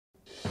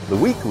The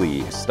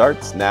Weekly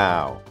starts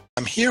now.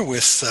 I'm here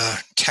with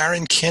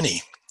Taryn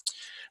Kinney,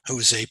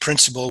 who's a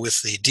principal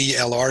with the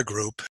DLR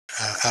Group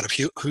out of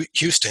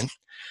Houston,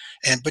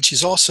 but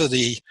she's also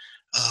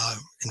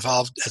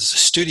involved as a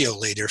studio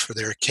leader for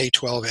their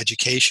K-12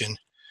 education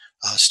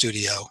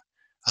studio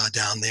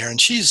down there,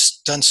 and she's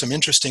done some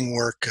interesting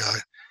work.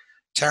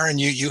 Taryn,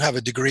 you have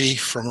a degree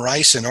from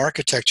Rice in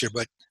architecture,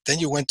 but then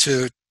you went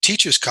to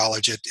Teachers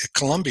College at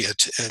Columbia,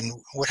 and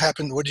what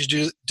happened? What did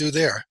you do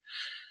there?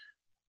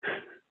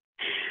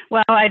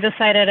 Well, I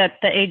decided at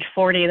the age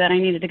 40 that I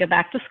needed to go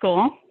back to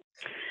school.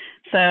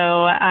 So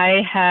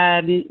I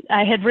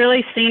had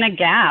really seen a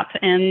gap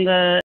in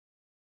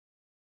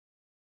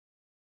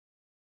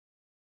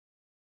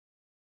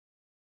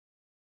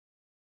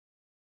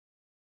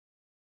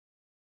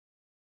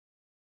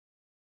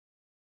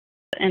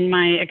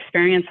my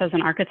experience as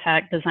an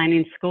architect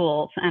designing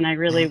schools, and I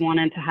really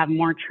wanted to have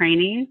more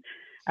training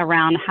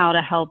around how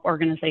to help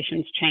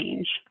organizations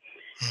change.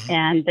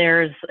 And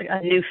there's a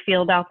new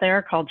field out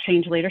there called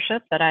change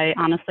leadership that I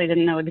honestly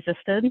didn't know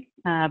existed.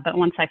 But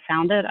once I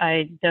found it,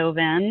 I dove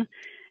in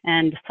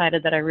and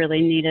decided that I really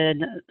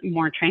needed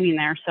more training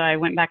there. So I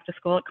went back to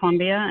school at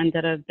Columbia and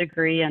did a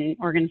degree in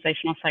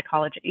organizational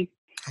psychology.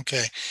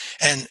 Okay.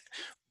 And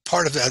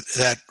part of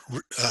that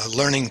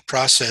learning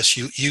process,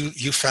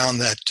 you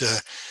found that,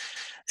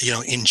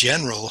 in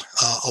general,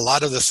 a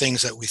lot of the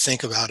things that we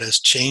think about as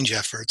change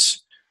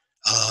efforts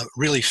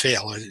really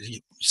fail,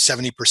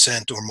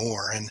 70% or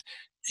more. And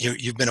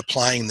you've been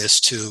applying this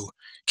to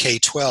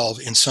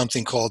K-12 in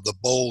something called the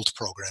BOLD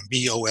program,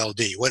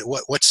 B-O-L-D.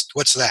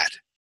 What's that?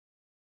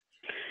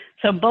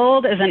 So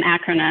BOLD is an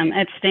acronym.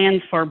 It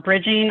stands for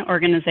Bridging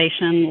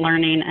Organization,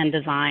 Learning, and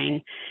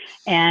Design.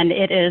 And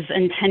it is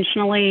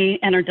intentionally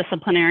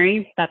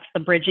interdisciplinary. That's the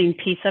bridging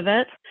piece of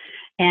it.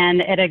 And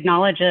it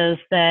acknowledges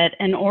that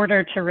in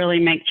order to really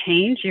make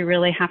change, you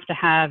really have to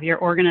have your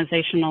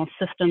organizational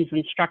systems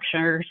and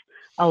structures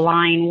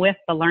align with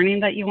the learning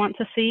that you want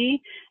to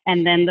see.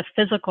 And then the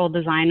physical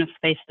design of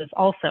spaces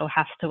also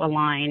has to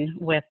align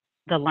with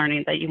the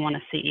learning that you want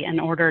to see in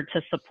order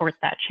to support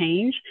that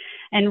change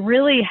and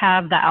really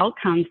have the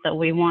outcomes that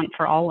we want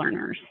for all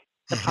learners,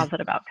 the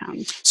positive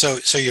outcomes. So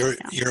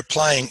you're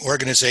applying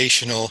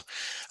organizational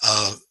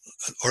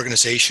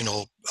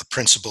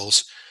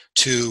principles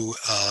to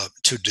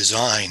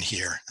design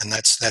here, and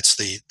that's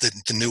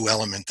the new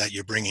element that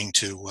you're bringing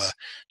to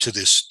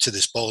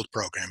this BOLD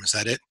program. Is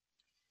that it?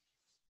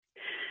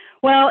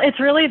 Well, it's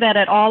really that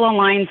it all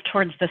aligns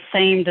towards the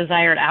same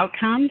desired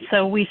outcome.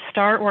 So we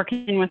start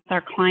working with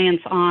our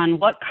clients on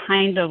what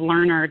kind of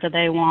learner do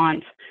they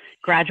want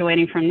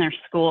graduating from their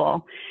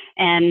school.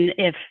 And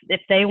if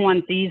they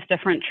want these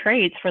different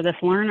traits for this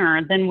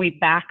learner, then we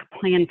back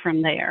plan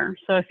from there.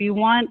 So if you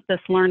want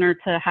this learner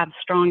to have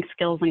strong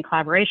skills in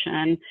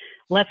collaboration,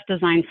 let's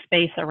design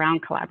space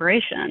around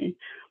collaboration.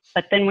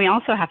 But then we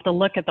also have to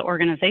look at the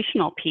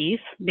organizational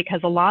piece, because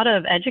a lot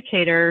of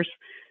educators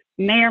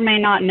may or may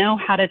not know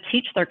how to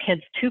teach their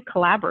kids to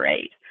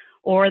collaborate,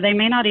 or they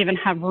may not even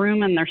have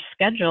room in their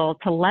schedule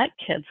to let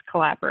kids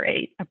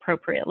collaborate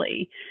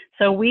appropriately.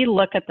 So we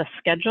look at the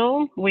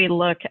schedule, we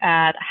look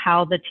at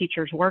how the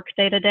teachers work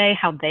day to day,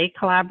 how they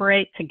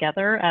collaborate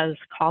together as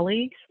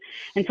colleagues.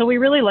 And so we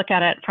really look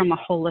at it from a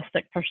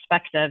holistic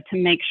perspective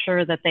to make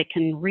sure that they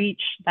can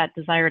reach that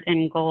desired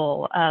end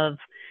goal of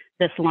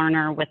this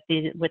learner with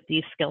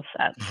these skill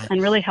sets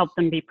and really help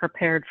them be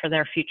prepared for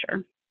their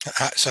future.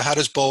 So how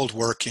does BOLD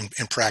work in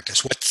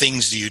practice? What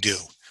things do you do?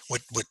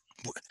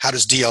 How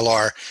does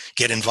DLR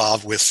get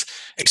involved with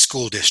a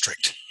school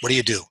district? What do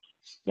you do?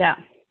 Yeah.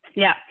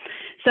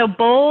 So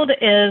BOLD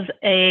is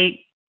a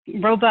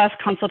robust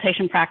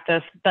consultation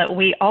practice, but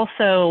we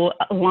also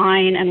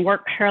align and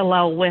work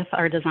parallel with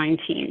our design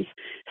teams.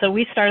 So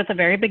we start at the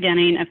very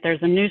beginning. If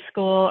there's a new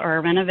school or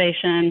a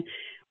renovation,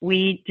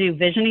 we do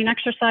visioning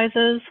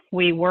exercises.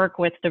 We work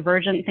with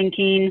divergent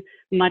thinking,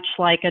 much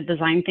like a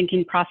design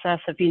thinking process,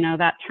 if you know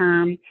that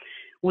term.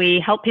 We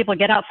help people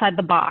get outside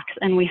the box,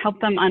 and we help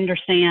them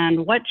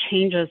understand what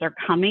changes are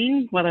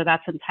coming, whether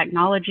that's in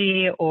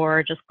technology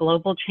or just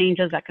global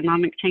changes,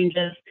 economic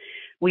changes.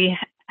 We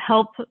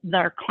help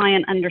their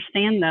client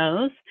understand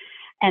those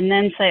and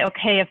then say,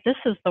 okay, if this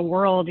is the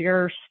world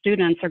your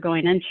students are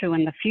going into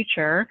in the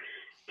future,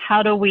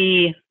 how do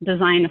we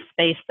design a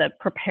space that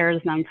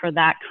prepares them for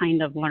that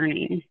kind of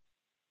learning?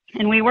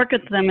 And we work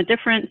with them at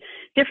different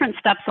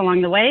steps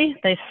along the way.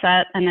 They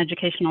set an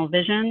educational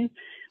vision.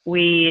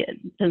 We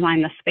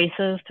design the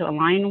spaces to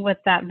align with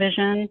that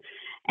vision.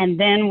 And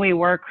then we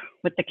work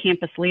with the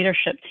campus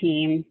leadership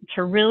team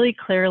to really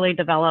clearly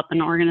develop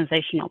an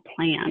organizational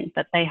plan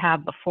that they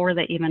have before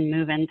they even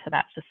move into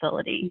that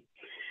facility.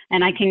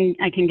 And I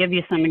can give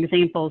you some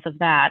examples of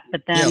that.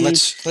 But then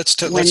let's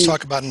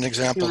talk about an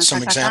example.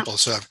 Some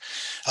examples of.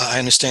 I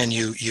understand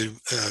you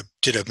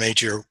did a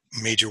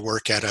major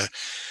work at a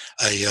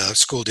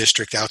school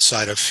district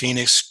outside of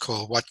Phoenix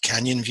called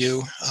Canyon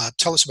View.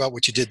 Tell us about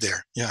what you did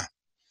there.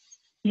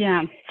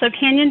 Yeah. So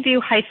Canyon View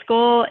High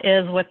School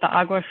is with the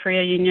Agua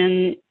Fria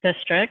Union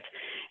District,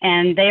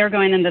 and they are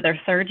going into their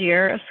third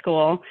year of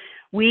school.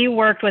 We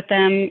worked with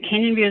them.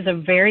 Canyon View is a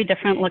very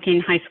different looking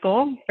high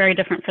school, very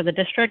different for the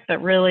district,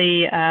 but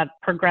really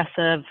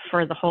progressive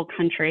for the whole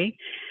country.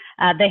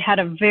 They had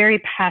a very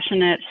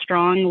passionate,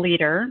 strong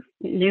leader,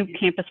 new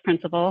campus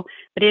principal,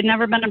 but he had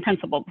never been a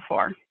principal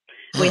before.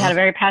 We had a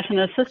very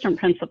passionate assistant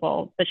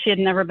principal, but she had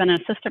never been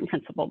an assistant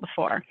principal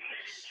before.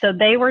 So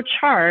they were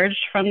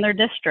charged from their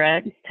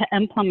district to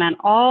implement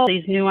all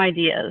these new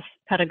ideas,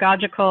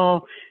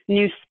 pedagogical,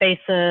 new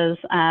spaces,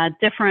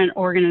 different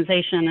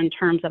organization in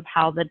terms of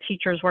how the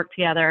teachers work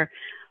together.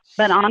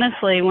 But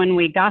honestly, when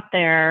we got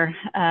there,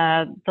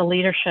 the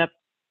leadership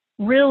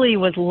really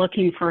was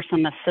looking for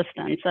some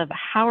assistance of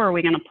how are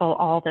we going to pull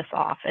all this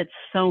off? It's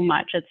so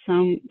much. It's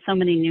so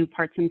many new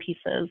parts and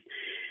pieces.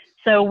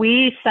 So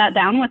we sat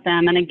down with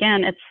them, and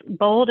again,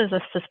 BOLD is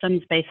a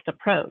systems-based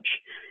approach.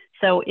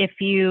 So if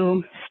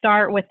you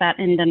start with that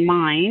end in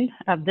mind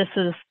of this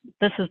is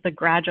the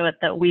graduate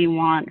that we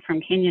want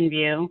from Canyon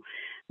View,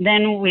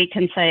 then we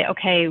can say,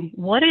 okay,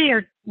 what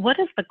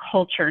does the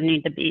culture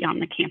need to be on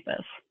the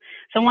campus?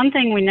 So one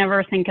thing we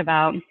never think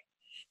about,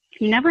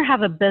 you never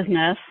have a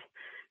business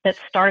that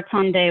starts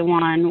on day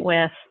one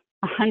with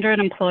 100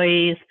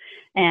 employees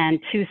and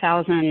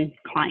 2,000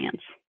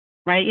 clients.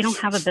 Right? You don't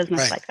have a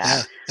business like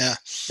that. Yeah.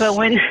 But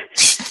when you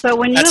that's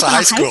open a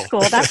high school. school,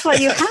 that's what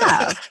you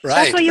have. Right.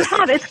 That's what you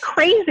have. It's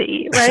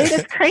crazy, right?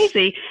 It's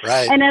crazy.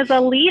 Right. And as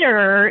a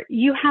leader,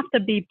 you have to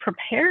be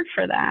prepared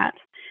for that.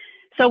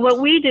 So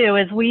what we do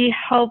is we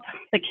help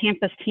the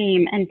campus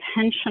team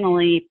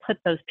intentionally put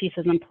those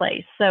pieces in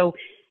place. So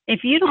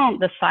if you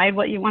don't decide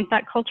what you want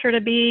that culture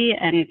to be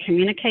and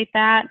communicate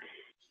that,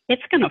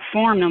 it's going to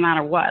form no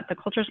matter what. The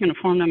culture is going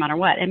to form no matter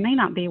what. It may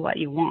not be what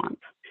you want.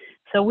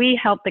 So we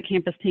help the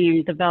campus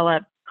team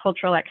develop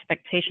cultural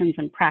expectations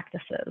and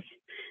practices.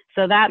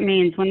 So that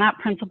means when that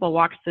principal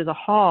walks through the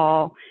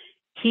hall,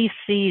 he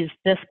sees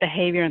this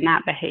behavior and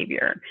that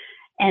behavior.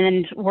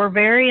 And we're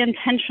very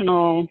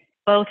intentional,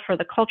 both for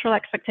the cultural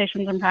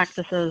expectations and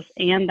practices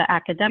and the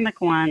academic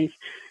ones,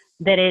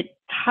 that it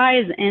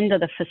ties into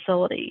the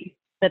facility,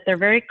 that they're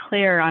very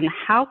clear on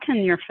how can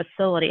your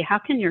facility, how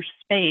can your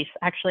space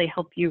actually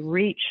help you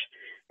reach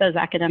those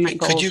academic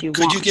goals you want.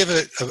 Could you give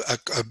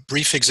a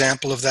brief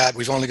example of that?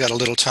 We've only got a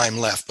little time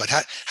left, but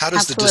how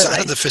does the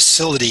design of the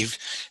facility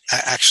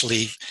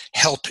actually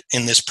help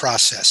in this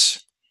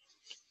process?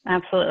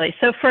 Absolutely.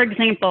 So for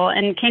example,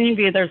 in Canyon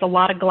View, there's a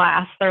lot of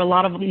glass. There are a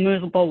lot of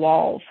movable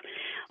walls.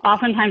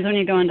 Oftentimes when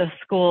you go into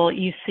school,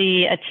 you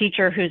see a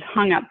teacher who's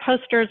hung up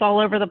posters all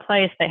over the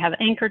place. They have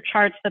anchor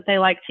charts that they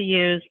like to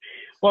use.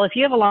 Well, if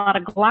you have a lot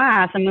of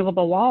glass and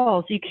movable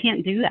walls, you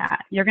can't do that.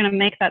 You're going to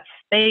make that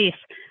space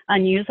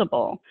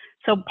unusable.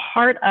 So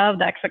part of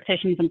the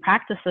expectations and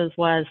practices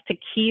was to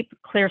keep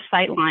clear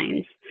sight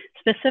lines,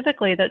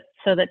 specifically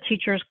so that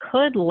teachers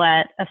could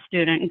let a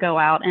student go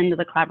out into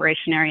the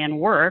collaboration area and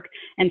work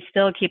and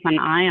still keep an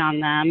eye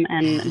on them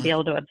and be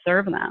able to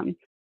observe them.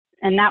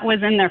 And that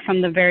was in there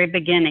from the very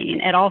beginning.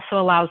 It also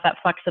allows that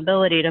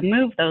flexibility to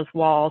move those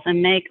walls and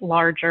make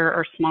larger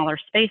or smaller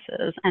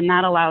spaces. And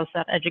that allows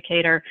that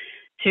educator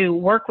to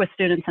work with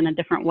students in a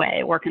different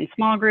way, work in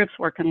small groups,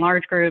 work in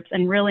large groups,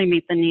 and really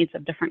meet the needs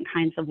of different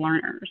kinds of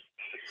learners.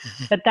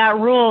 But that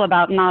rule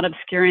about not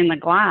obscuring the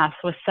glass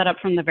was set up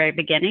from the very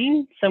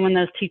beginning. So when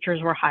those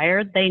teachers were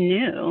hired, they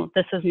knew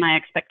this is my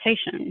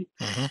expectation.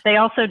 They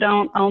also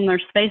don't own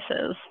their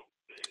spaces.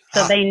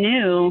 So they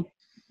knew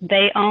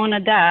they own a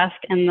desk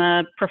in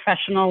the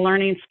professional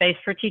learning space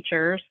for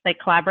teachers. They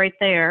collaborate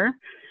there.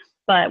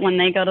 But when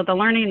they go to the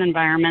learning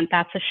environment,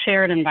 that's a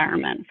shared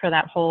environment for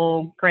that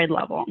whole grade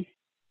level.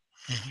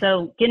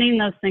 So getting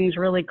those things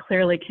really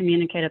clearly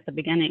communicated at the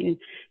beginning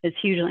is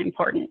hugely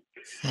important.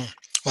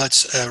 Well,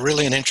 it's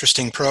really an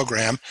interesting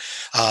program,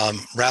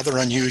 rather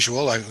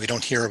unusual. We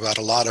don't hear about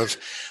a lot of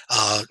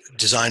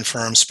design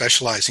firms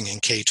specializing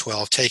in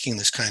K-12 taking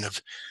this kind of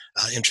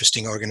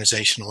interesting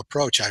organizational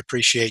approach. I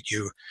appreciate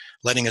you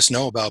letting us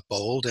know about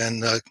BOLD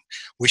and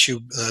wish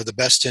you the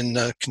best in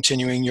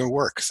continuing your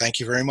work. Thank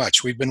you very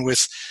much. We've been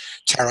with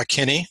Taryn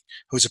Kinney,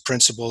 who's a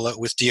principal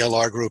with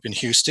DLR Group in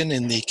Houston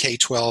in the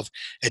K-12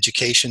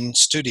 education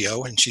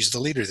studio, and she's the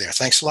leader there.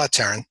 Thanks a lot,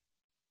 Taryn.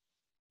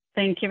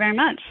 Thank you very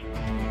much.